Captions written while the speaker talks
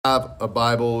Have a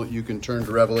Bible, you can turn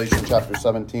to Revelation chapter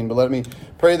 17. But let me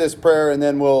pray this prayer and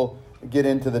then we'll get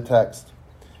into the text.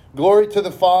 Glory to the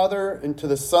Father, and to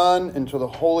the Son, and to the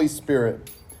Holy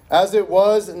Spirit, as it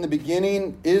was in the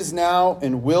beginning, is now,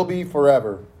 and will be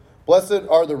forever. Blessed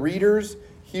are the readers,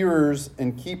 hearers,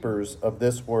 and keepers of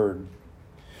this word.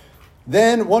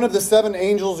 Then one of the seven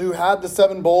angels who had the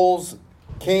seven bowls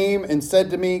came and said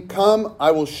to me, "Come,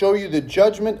 I will show you the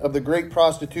judgment of the great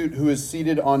prostitute who is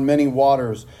seated on many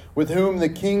waters, with whom the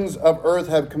kings of earth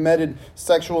have committed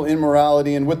sexual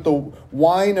immorality, and with the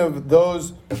wine of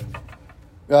those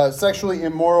sexually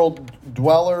immoral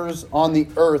dwellers on the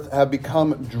earth have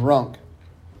become drunk."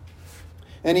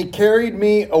 And he carried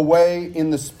me away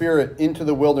in the spirit into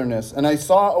the wilderness. And I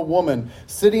saw a woman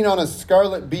sitting on a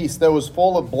scarlet beast that was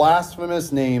full of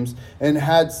blasphemous names and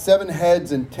had 7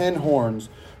 heads and 10 horns.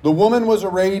 The woman was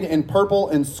arrayed in purple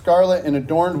and scarlet and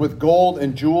adorned with gold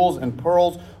and jewels and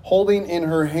pearls, holding in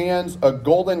her hands a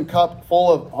golden cup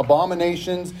full of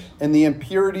abominations and the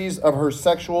impurities of her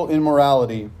sexual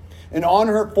immorality. And on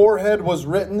her forehead was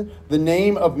written the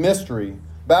name of mystery,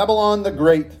 Babylon the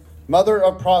Great, mother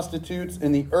of prostitutes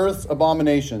and the earth's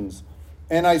abominations.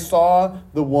 And I saw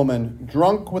the woman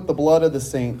drunk with the blood of the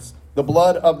saints, the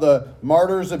blood of the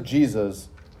martyrs of Jesus.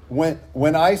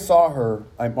 When I saw her,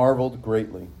 I marveled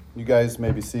greatly. You guys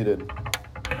may be seated.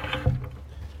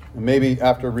 And maybe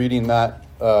after reading that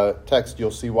text,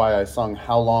 you'll see why I sung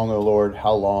 "How Long, O Lord,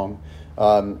 How Long."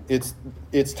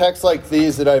 It's texts like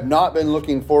these that I've not been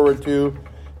looking forward to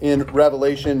in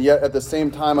Revelation, yet at the same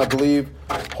time I believe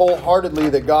wholeheartedly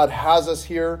that God has us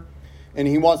here and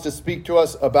he wants to speak to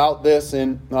us about this.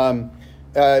 And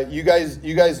you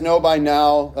guys know by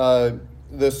now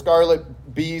the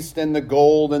scarlet beast and the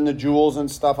gold and the jewels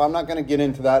and stuff. I'm not going to get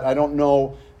into that. I don't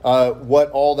know what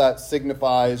all that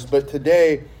signifies, but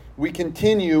today we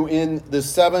continue in the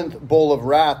 7th bowl of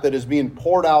wrath that is being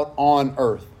poured out on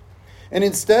earth. And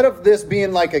instead of this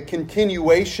being like a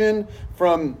continuation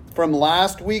from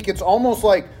last week, it's almost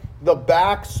like the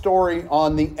backstory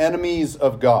on the enemies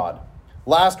of God.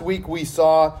 Last week we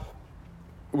saw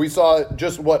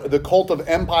just what the cult of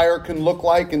empire can look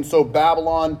like, and so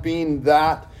Babylon being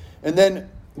that. And then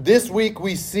this week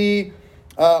we see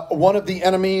one of the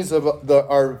enemies of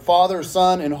our Father,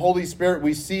 Son, and Holy Spirit.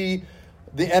 We see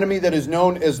the enemy that is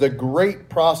known as the great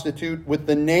prostitute with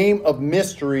the name of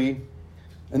mystery.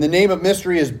 And the name of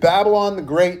mystery is Babylon the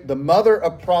Great, the mother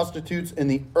of prostitutes and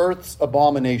the earth's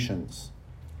abominations.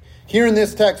 Here in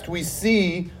this text, we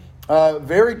see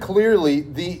very clearly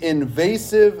the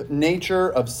invasive nature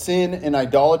of sin and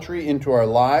idolatry into our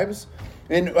lives.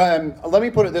 And let me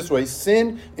put it this way.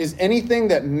 Sin is anything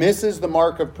that misses the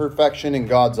mark of perfection in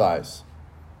God's eyes.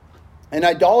 And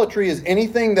idolatry is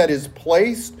anything that is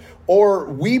placed, or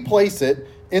we place it,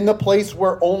 in the place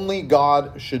where only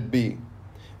God should be.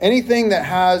 Anything that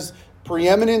has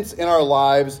preeminence in our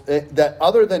lives that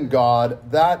other than God,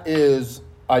 that is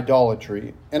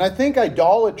idolatry. And I think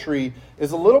idolatry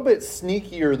is a little bit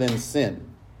sneakier than sin.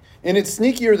 And it's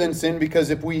sneakier than sin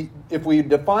because if we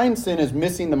define sin as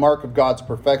missing the mark of God's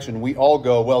perfection, we all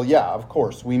go, well, yeah, of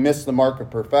course, we miss the mark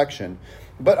of perfection.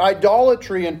 But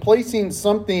idolatry and placing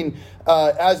something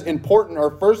as important or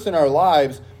first in our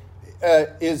lives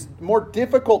is more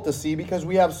difficult to see because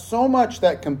we have so much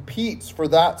that competes for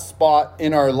that spot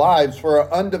in our lives for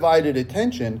our undivided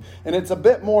attention. And it's a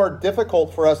bit more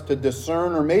difficult for us to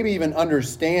discern or maybe even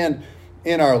understand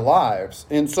in our lives.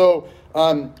 And so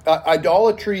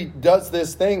idolatry does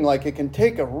this thing, like it can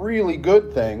take a really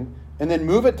good thing and then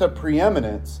move it to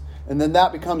preeminence. And then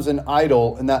that becomes an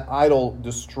idol, and that idol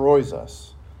destroys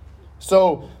us.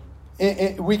 So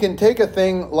we can take a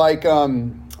thing like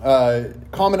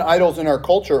common idols in our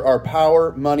culture are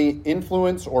power, money,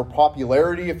 influence, or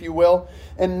popularity, if you will.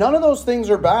 And none of those things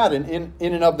are bad in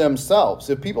and of themselves.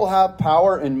 If people have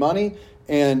power and money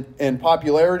and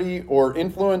popularity or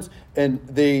influence, and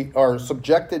they are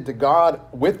subjected to God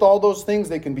with all those things,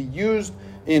 they can be used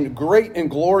in great and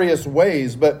glorious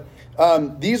ways. But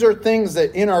these are things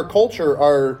that in our culture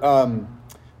are...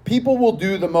 people will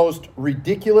do the most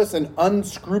ridiculous and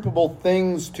unscrupulous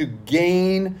things to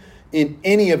gain in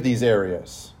any of these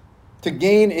areas.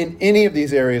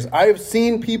 I have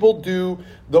seen people do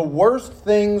the worst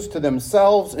things to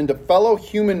themselves and to fellow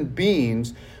human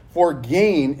beings for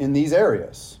gain in these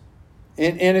areas.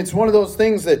 And it's one of those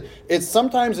things that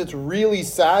sometimes it's really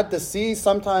sad to see.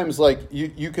 Sometimes like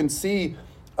you can see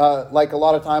like a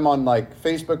lot of time on like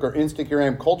Facebook or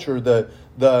Instagram culture,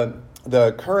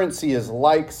 the currency is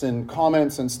likes and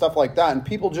comments and stuff like that. And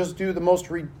people just do the most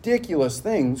ridiculous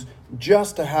things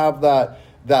just to have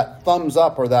that thumbs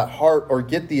up or that heart or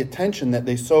get the attention that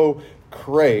they so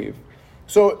crave.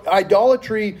 So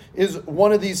idolatry is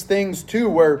one of these things too,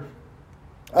 where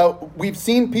we've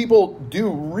seen people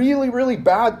do really, really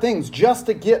bad things just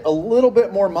to get a little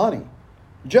bit more money,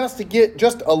 just to get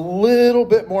just a little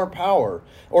bit more power,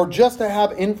 or just to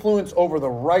have influence over the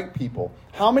right people.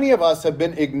 How many of us have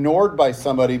been ignored by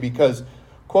somebody because,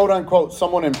 quote unquote,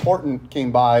 someone important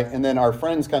came by, and then our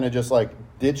friends kind of just like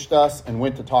ditched us and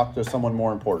went to talk to someone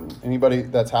more important? Anybody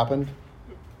that's happened?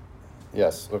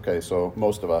 Yes. Okay. So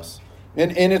most of us.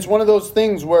 And it's one of those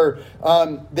things where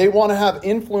they want to have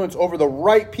influence over the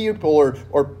right people,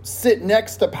 or sit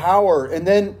next to power. And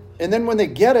then when they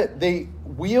get it, they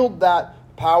wield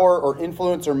that power or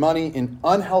influence or money in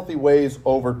unhealthy ways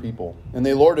over people. And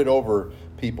they lord it over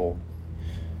people.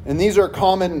 And these are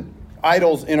common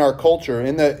idols in our culture.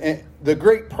 And the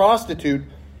great prostitute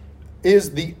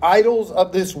is the idols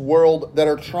of this world that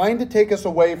are trying to take us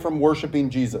away from worshiping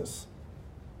Jesus.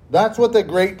 That's what the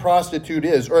great prostitute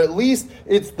is, or at least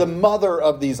it's the mother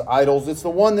of these idols. It's the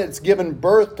one that's given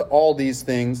birth to all these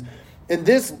things. And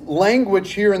this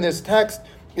language here in this text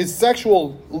is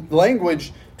sexual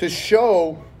language to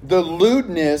show the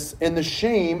lewdness and the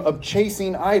shame of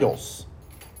chasing idols.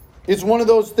 It's one of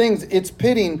those things, it's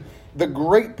pitting the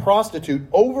great prostitute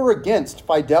over against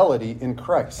fidelity in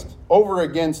Christ, over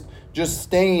against just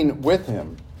staying with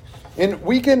him. And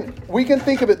we can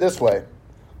think of it this way.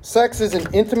 Sex is an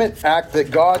intimate act that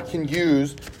God can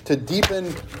use to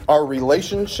deepen our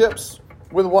relationships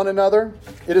with one another.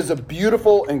 It is a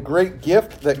beautiful and great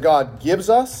gift that God gives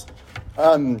us.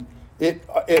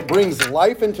 It brings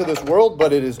life into this world,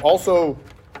 but it is also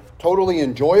totally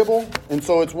enjoyable. And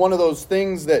so it's one of those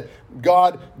things that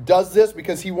God does this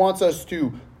because he wants us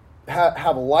to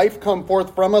have life come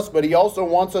forth from us, but he also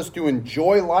wants us to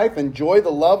enjoy life, enjoy the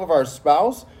love of our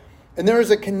spouse. And there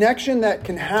is a connection that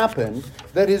can happen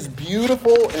that is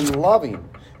beautiful and loving.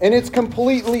 And it's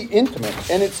completely intimate.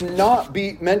 And it's not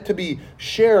meant to be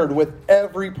shared with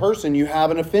every person you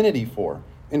have an affinity for.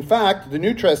 In fact, in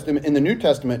the New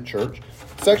Testament church,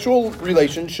 sexual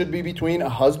relations should be between a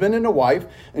husband and a wife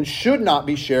and should not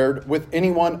be shared with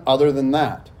anyone other than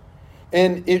that.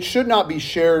 And it should not be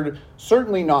shared,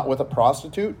 certainly not with a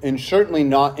prostitute, and certainly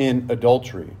not in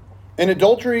adultery. And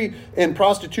adultery and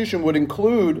prostitution would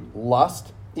include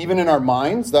lust, even in our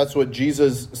minds. That's what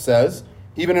Jesus says,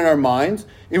 even in our minds.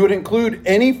 It would include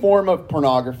any form of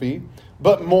pornography,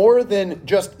 but more than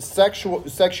just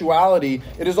sexuality,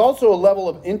 it is also a level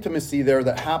of intimacy there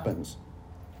that happens.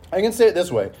 I can say it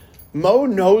this way. Mo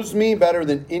knows me better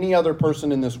than any other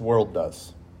person in this world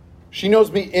does. She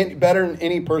knows me better than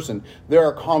any person. There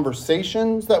are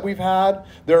conversations that we've had.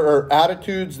 There are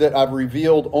attitudes that I've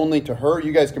revealed only to her.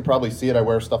 You guys can probably see it. I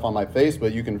wear stuff on my face,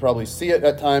 but you can probably see it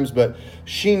at times. But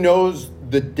she knows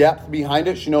the depth behind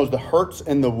it. She knows the hurts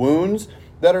and the wounds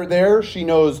that are there. She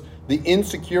knows the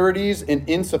insecurities and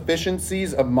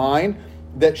insufficiencies of mine,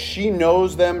 that she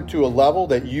knows them to a level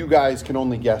that you guys can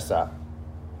only guess at.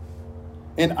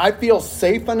 And I feel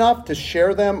safe enough to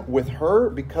share them with her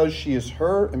because she is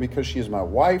her and because she is my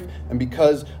wife and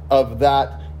because of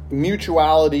that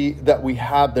mutuality that we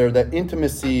have there, that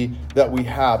intimacy that we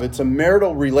have. It's a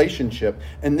marital relationship.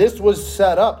 And this was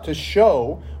set up to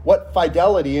show what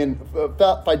fidelity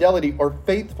or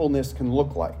faithfulness can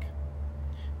look like.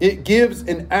 It gives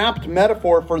an apt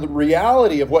metaphor for the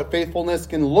reality of what faithfulness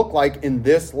can look like in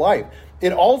this life.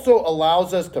 It also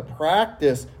allows us to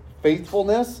practice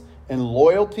faithfulness and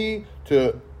loyalty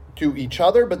to each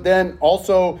other, but then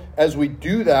also as we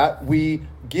do that, we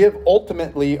give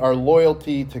ultimately our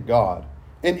loyalty to God.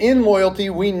 And in loyalty,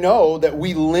 we know that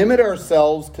we limit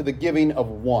ourselves to the giving of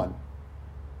one.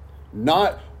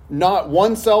 Not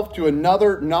oneself to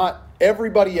another, not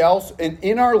everybody else. And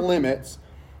in our limits,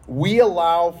 we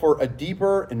allow for a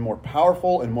deeper and more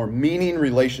powerful and more meaning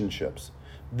relationships.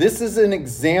 This is an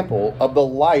example of the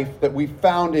life that we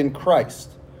found in Christ.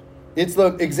 It's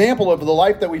the example of the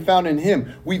life that we found in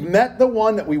him. We've met the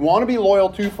one that we want to be loyal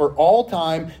to for all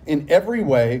time in every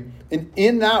way. And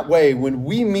in that way, when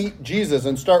we meet Jesus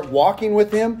and start walking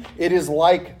with him, it is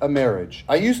like a marriage.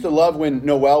 I used to love when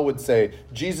Noel would say,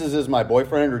 Jesus is my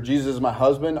boyfriend or Jesus is my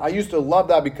husband. I used to love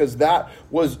that because that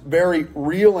was very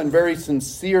real and very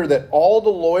sincere, that all the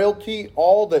loyalty,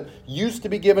 all that used to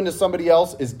be given to somebody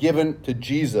else is given to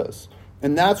Jesus.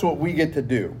 And that's what we get to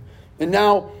do. And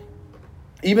now,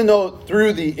 even though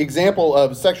through the example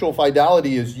of sexual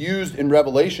fidelity is used in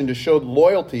Revelation to show the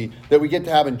loyalty that we get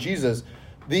to have in Jesus,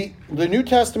 the New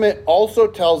Testament also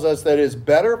tells us that it is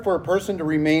better for a person to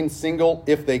remain single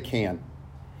if they can.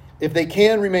 If they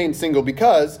can remain single,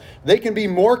 because they can be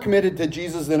more committed to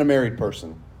Jesus than a married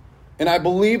person. And I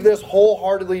believe this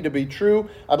wholeheartedly to be true.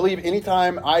 I believe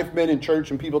anytime I've been in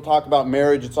church and people talk about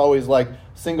marriage, it's always like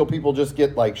single people just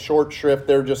get like short shrift.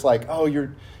 They're just like, oh,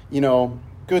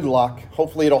 good luck.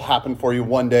 Hopefully it'll happen for you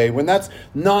one day. When that's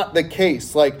not the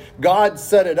case. Like, God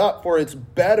set it up for it's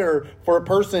better for a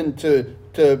person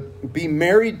to be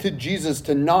married to Jesus,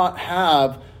 to not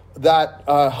have that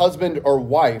husband or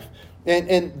wife.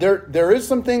 And there is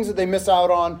some things that they miss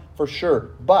out on for sure.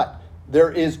 But there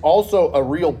is also a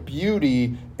real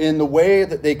beauty in the way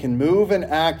that they can move and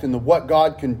act and what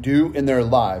God can do in their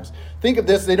lives. Think of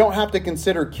this, they don't have to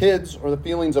consider kids or the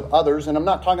feelings of others. And I'm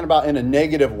not talking about in a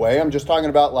negative way. I'm just talking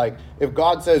about like, if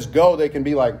God says go, they can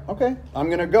be like, okay, I'm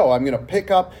going to go. I'm going to pick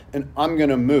up and I'm going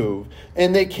to move.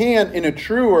 And they can, in a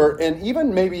truer and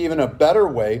maybe even a better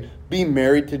way, be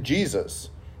married to Jesus.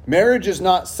 Marriage is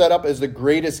not set up as the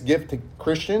greatest gift to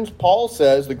Christians. Paul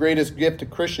says the greatest gift to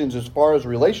Christians as far as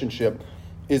relationship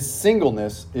is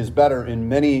singleness is better in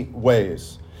many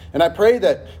ways. And I pray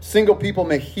that single people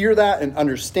may hear that and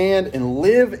understand and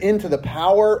live into the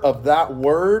power of that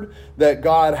word that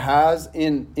God has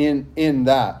in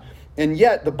that. And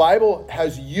yet the Bible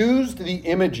has used the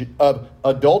image of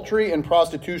adultery and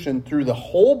prostitution through the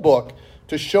whole book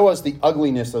to show us the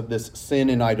ugliness of this sin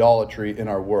and idolatry in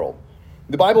our world.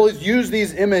 The Bible has used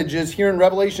these images here in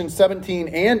Revelation 17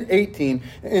 and 18,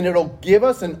 and it'll give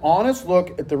us an honest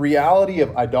look at the reality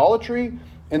of idolatry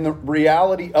and the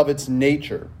reality of its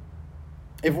nature.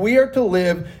 If we are to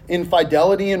live in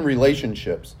fidelity in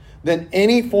relationships, then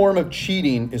any form of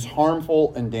cheating is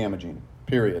harmful and damaging,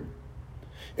 period.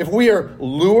 If we are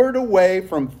lured away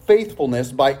from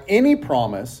faithfulness by any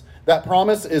promise, that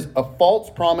promise is a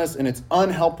false promise and it's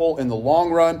unhelpful in the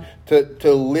long run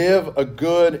to live a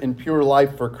good and pure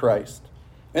life for Christ.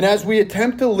 And as we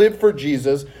attempt to live for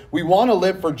Jesus, we want to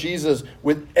live for Jesus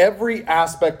with every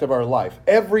aspect of our life,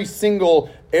 every single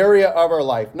area of our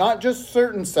life, not just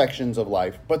certain sections of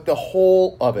life, but the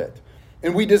whole of it.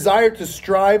 And we desire to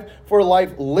strive for a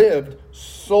life lived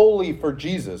solely for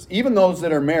Jesus, even those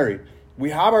that are married.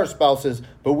 We have our spouses,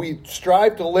 but we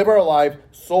strive to live our life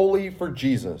solely for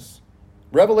Jesus.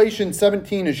 Revelation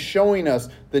 17 is showing us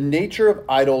the nature of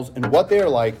idols and what they are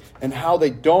like and how they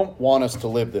don't want us to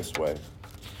live this way.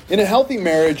 In a healthy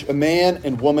marriage, a man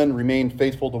and woman remain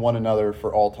faithful to one another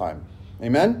for all time.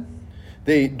 Amen?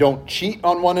 They don't cheat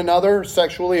on one another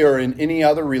sexually or in any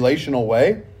other relational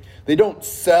way. They don't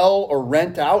sell or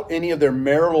rent out any of their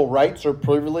marital rights or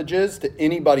privileges to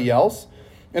anybody else.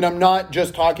 And I'm not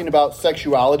just talking about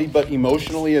sexuality, but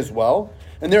emotionally as well.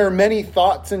 And there are many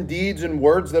thoughts and deeds and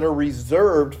words that are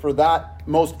reserved for that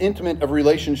most intimate of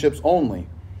relationships only.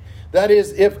 That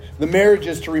is, if the marriage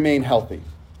is to remain healthy.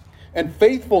 And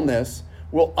faithfulness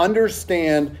will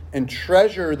understand and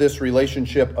treasure this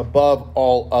relationship above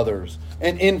all others.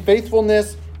 And in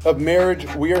faithfulness of marriage,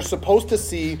 we are supposed to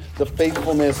see the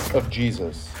faithfulness of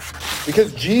Jesus.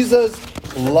 Because Jesus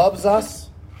loves us,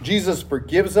 Jesus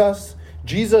forgives us,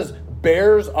 Jesus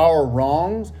bears our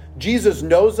wrongs. Jesus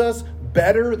knows us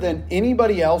better than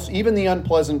anybody else, even the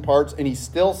unpleasant parts, and he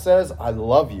still says, I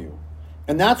love you.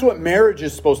 And that's what marriage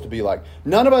is supposed to be like.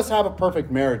 None of us have a perfect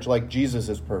marriage like Jesus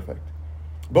is perfect.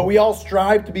 But we all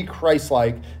strive to be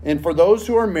Christ-like. And for those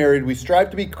who are married, we strive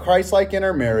to be Christ-like in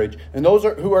our marriage. And those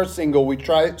who are single, we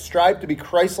strive to be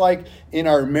Christ-like in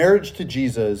our marriage to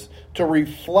Jesus, to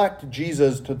reflect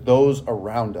Jesus to those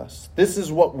around us. This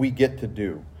is what we get to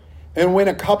do. And when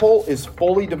a couple is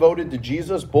fully devoted to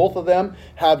Jesus, both of them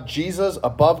have Jesus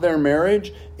above their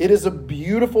marriage, it is a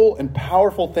beautiful and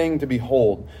powerful thing to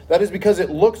behold. That is because it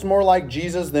looks more like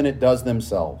Jesus than it does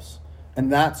themselves.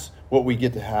 And that's what we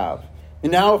get to have.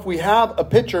 And now if we have a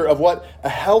picture of what a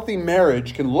healthy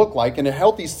marriage can look like and a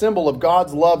healthy symbol of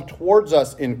God's love towards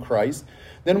us in Christ,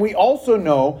 then we also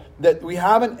know that we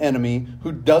have an enemy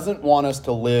who doesn't want us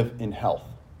to live in health.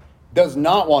 Does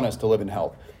not want us to live in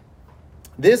health.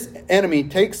 This enemy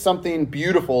takes something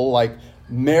beautiful like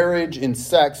marriage and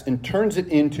sex and turns it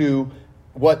into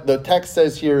what the text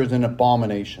says here is an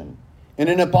abomination. And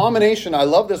an abomination, I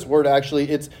love this word actually,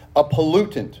 it's a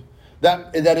pollutant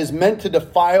that is meant to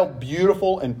defile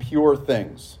beautiful and pure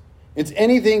things. It's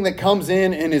anything that comes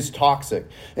in and is toxic.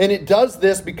 And it does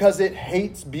this because it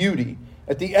hates beauty.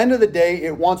 At the end of the day,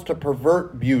 it wants to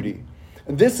pervert beauty.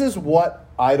 And this is what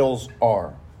idols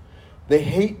are. They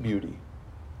hate beauty.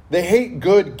 They hate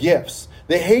good gifts.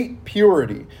 They hate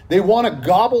purity. They want to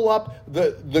gobble up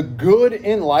the good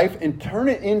in life and turn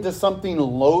it into something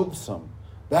loathsome.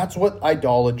 That's what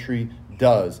idolatry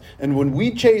does. And when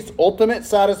we chase ultimate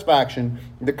satisfaction,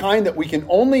 the kind that we can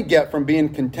only get from being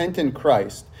content in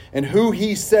Christ and who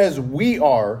he says we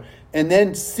are, and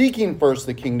then seeking first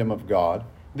the kingdom of God,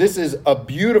 This is a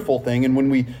beautiful thing. And when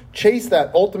we chase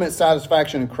that ultimate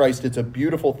satisfaction in Christ, it's a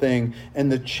beautiful thing.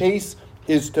 And the chase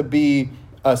is to be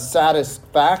a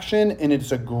satisfaction, and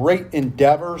it's a great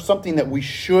endeavor, something that we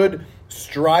should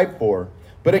strive for.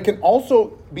 But it can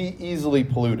also be easily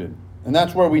polluted. And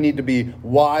that's where we need to be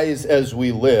wise as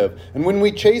we live. And when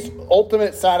we chase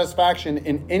ultimate satisfaction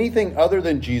in anything other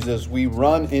than Jesus, we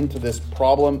run into this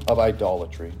problem of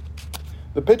idolatry.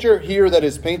 The picture here that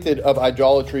is painted of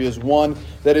idolatry is one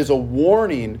that is a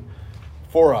warning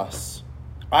for us.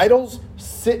 Idols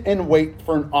sit and wait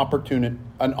for an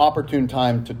opportune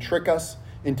time to trick us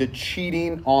into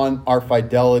cheating on our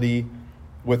fidelity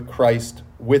with Christ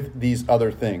with these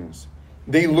other things.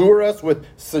 They lure us with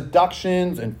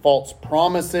seductions and false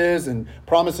promises and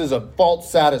promises of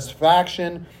false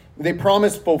satisfaction. They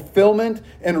promise fulfillment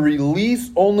and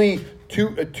release only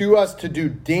to us to do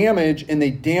damage, and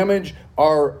they damage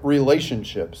our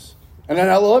relationships. And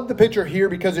I love the picture here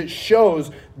because it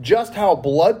shows just how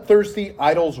bloodthirsty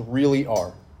idols really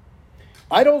are.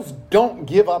 Idols don't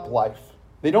give up life.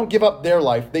 They don't give up their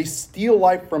life. They steal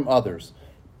life from others.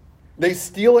 They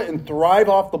steal it and thrive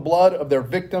off the blood of their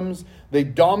victims. They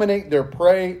dominate their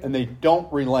prey, and they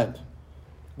don't relent.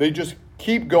 They just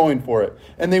keep going for it.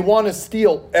 And they want to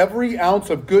steal every ounce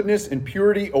of goodness and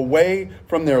purity away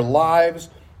from their lives.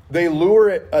 They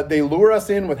lure us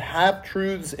in with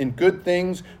half-truths and good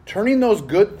things, turning those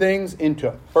good things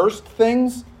into first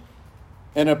things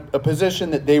in a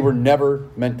position that they were never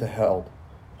meant to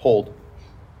hold.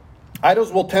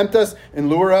 Idols will tempt us and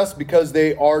lure us because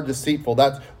they are deceitful.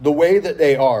 That's the way that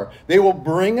they are. They will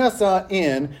bring us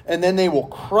in, and then they will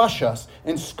crush us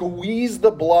and squeeze the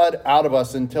blood out of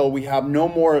us until we have no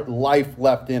more life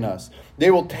left in us. They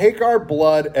will take our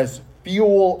blood as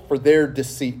fuel for their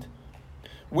deceit.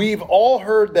 We've all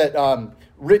heard that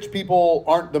rich people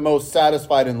aren't the most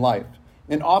satisfied in life.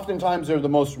 And oftentimes they're the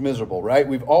most miserable, right?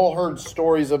 We've all heard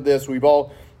stories of this. We've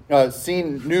all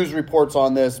seen news reports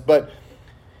on this. But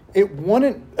it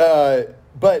wouldn't,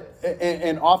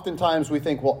 and oftentimes we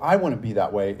think, well, I wouldn't be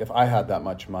that way if I had that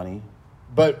much money.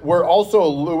 But we're also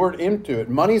lured into it.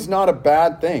 Money's not a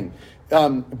bad thing.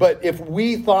 But if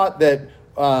we thought that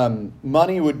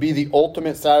money would be the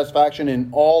ultimate satisfaction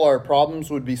and all our problems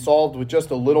would be solved with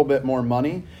just a little bit more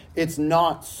money, it's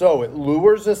not so. It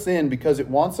lures us in because it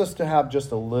wants us to have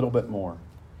just a little bit more.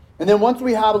 And then once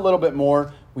we have a little bit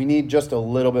more, we need just a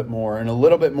little bit more and a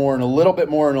little bit more and a little bit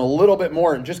more and a little bit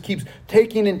more. It just keeps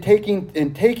taking and taking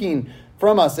and taking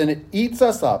from us, and it eats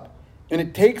us up. And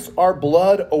it takes our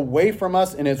blood away from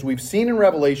us. And as we've seen in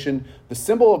Revelation, the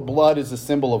symbol of blood is a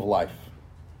symbol of life.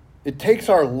 It takes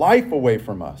our life away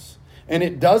from us. And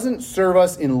it doesn't serve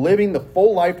us in living the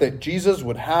full life that Jesus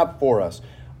would have for us.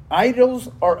 Idols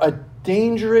are a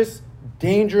dangerous,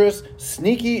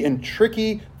 sneaky, and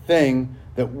tricky thing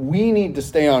that we need to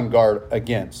stay on guard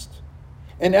against.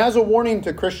 And as a warning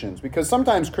to Christians, because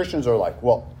sometimes Christians are like,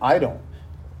 well, I don't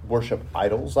worship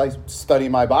idols. I study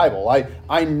my Bible.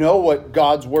 I know what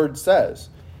God's word says.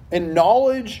 And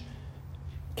knowledge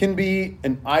can be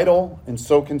an idol, and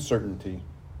so can certainty.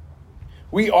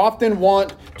 We often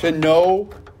want to know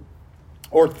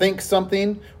or think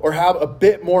something or have a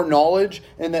bit more knowledge,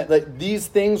 and that these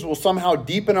things will somehow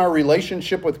deepen our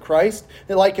relationship with Christ.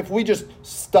 And like if we just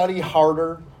study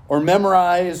harder or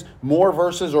memorize more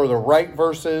verses or the right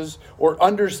verses or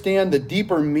understand the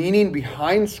deeper meaning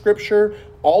behind Scripture,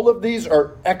 all of these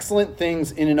are excellent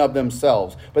things in and of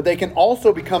themselves. But they can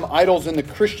also become idols in the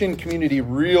Christian community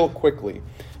real quickly.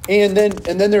 And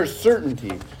then there's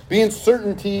certainty. Being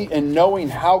certainty and knowing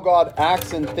how God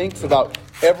acts and thinks about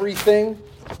everything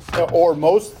or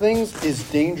most things is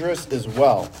dangerous as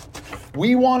well.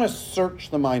 We want to search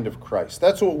the mind of Christ.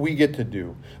 That's what we get to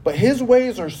do. But his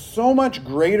ways are so much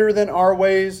greater than our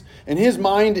ways, and his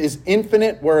mind is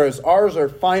infinite, whereas ours are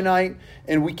finite,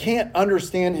 and we can't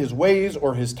understand his ways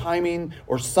or his timing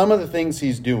or some of the things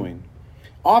he's doing.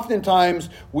 Oftentimes,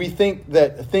 we think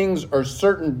that things are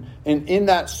certain, and in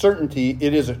that certainty,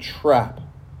 it is a trap.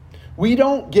 We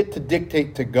don't get to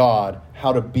dictate to God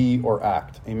how to be or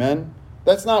act. Amen?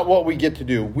 That's not what we get to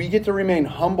do. We get to remain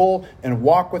humble and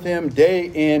walk with him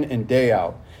day in and day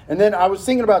out. And then I was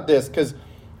thinking about this because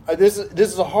this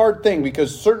is a hard thing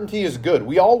because certainty is good.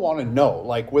 We all want to know,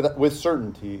 like with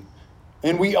certainty.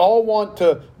 And we all want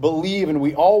to believe, and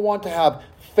we all want to have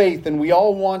faith, and we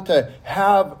all want to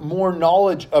have more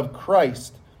knowledge of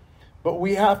Christ. But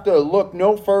we have to look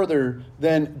no further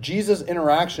than Jesus'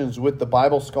 interactions with the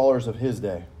Bible scholars of his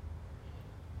day.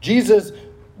 Jesus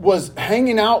was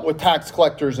hanging out with tax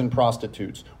collectors and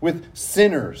prostitutes, with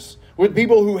sinners, with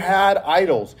people who had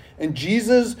idols. And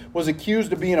Jesus was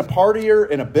accused of being a partier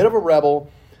and a bit of a rebel.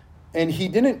 And he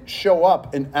didn't show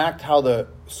up and act how the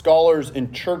scholars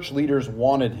and church leaders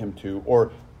wanted him to,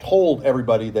 or told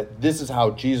everybody that this is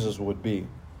how Jesus would be.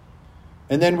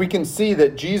 And then we can see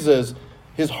that Jesus,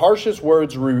 his harshest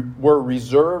words were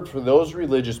reserved for those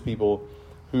religious people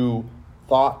who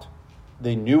thought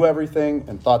they knew everything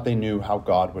and thought they knew how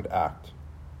God would act.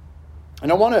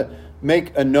 And I want to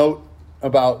make a note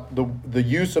about the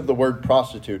use of the word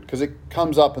prostitute, because it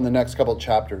comes up in the next couple of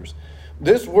chapters.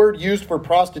 This word used for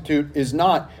prostitute is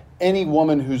not any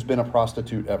woman who's been a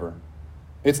prostitute ever.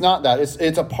 It's not that.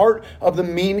 It's a part of the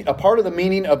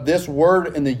meaning of this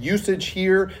word and the usage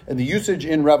here and the usage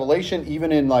in Revelation,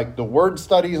 even in like the word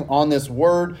studies on this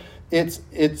word.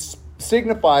 It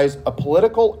signifies a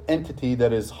political entity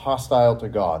that is hostile to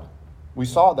God. We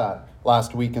saw that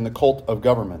last week in the cult of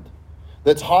government.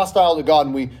 That's hostile to God,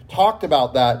 and we talked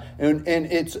about that. And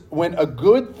it's when a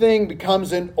good thing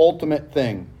becomes an ultimate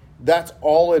thing. That's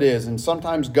all it is. And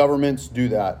sometimes governments do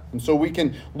that. And so we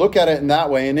can look at it in that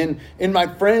way. And in my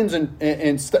friends and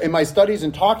in my studies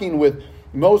and talking with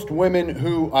most women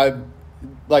who I've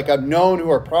known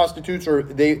who are prostitutes, or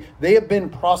they have been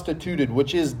prostituted,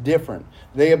 which is different.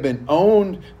 They have been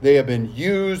owned, they have been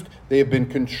used, they have been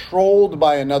controlled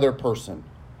by another person.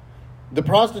 The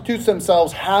prostitutes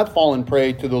themselves have fallen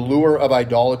prey to the lure of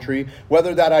idolatry,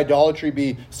 whether that idolatry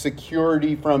be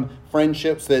security from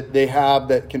friendships that they have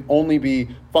that can only be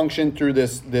functioned through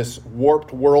this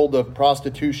warped world of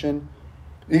prostitution.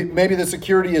 Maybe the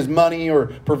security is money or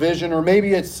provision, or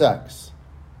maybe it's sex.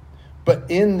 But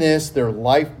in this, their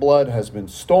lifeblood has been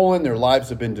stolen. Their lives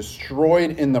have been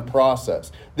destroyed in the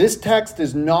process. This text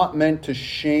is not meant to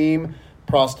shame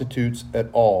prostitutes at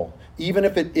all, even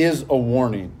if it is a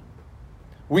warning.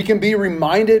 We can be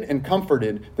reminded and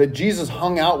comforted that Jesus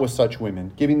hung out with such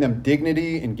women, giving them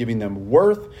dignity and giving them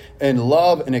worth and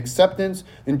love and acceptance.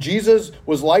 And Jesus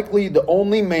was likely the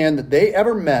only man that they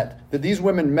ever met, that these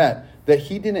women met, that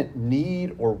he didn't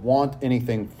need or want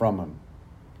anything from him.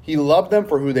 He loved them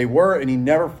for who they were, and he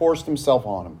never forced himself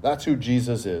on them. That's who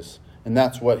Jesus is, and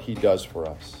that's what he does for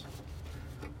us.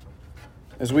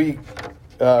 As we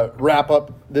wrap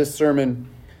up this sermon,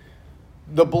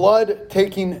 the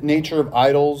blood-taking nature of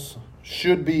idols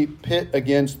should be pit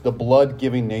against the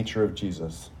blood-giving nature of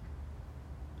Jesus.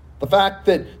 The fact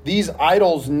that these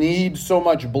idols need so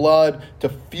much blood to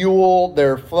fuel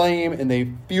their flame, and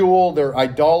they fuel their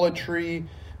idolatry,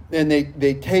 and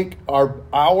they take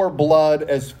our blood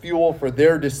as fuel for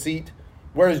their deceit,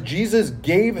 whereas Jesus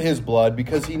gave his blood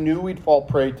because he knew we'd fall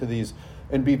prey to these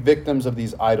and be victims of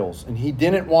these idols. And he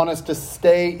didn't want us to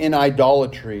stay in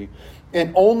idolatry.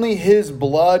 And only his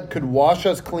blood could wash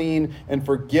us clean and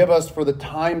forgive us for the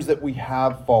times that we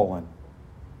have fallen.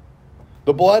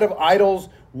 The blood of idols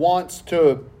wants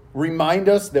to remind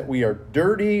us that we are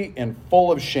dirty and full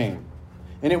of shame.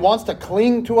 And it wants to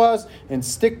cling to us and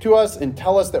stick to us and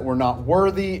tell us that we're not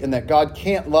worthy and that God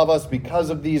can't love us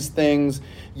because of these things.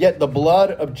 Yet the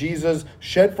blood of Jesus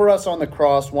shed for us on the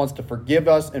cross wants to forgive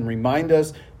us and remind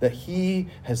us that he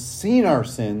has seen our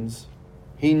sins.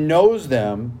 He knows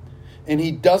them. And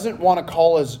he doesn't want to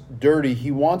call us dirty.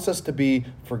 He wants us to be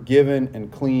forgiven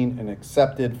and clean and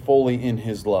accepted fully in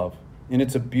his love. And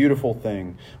it's a beautiful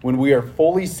thing when we are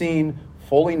fully seen,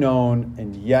 fully known,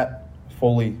 and yet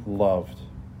fully loved.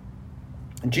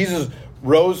 And Jesus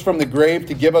rose from the grave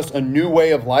to give us a new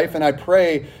way of life. And I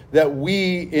pray that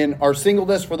we, in our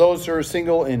singleness for those who are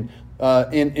single,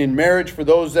 in marriage for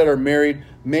those that are married,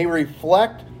 may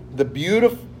reflect the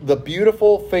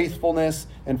beautiful faithfulness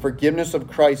and forgiveness of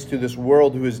Christ to this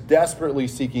world who is desperately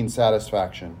seeking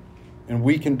satisfaction. And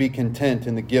we can be content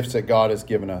in the gifts that God has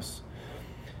given us.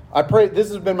 I pray, this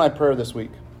has been my prayer this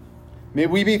week. May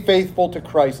we be faithful to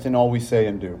Christ in all we say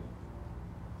and do.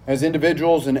 As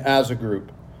individuals and as a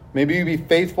group. May we be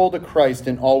faithful to Christ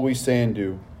in all we say and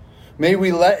do. May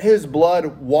we let his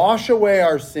blood wash away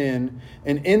our sin.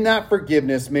 And in that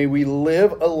forgiveness, may we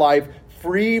live a life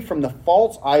free from the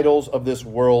false idols of this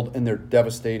world and their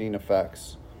devastating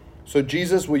effects. So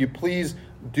Jesus, will you please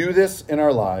do this in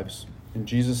our lives? In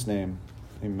Jesus' name,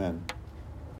 amen.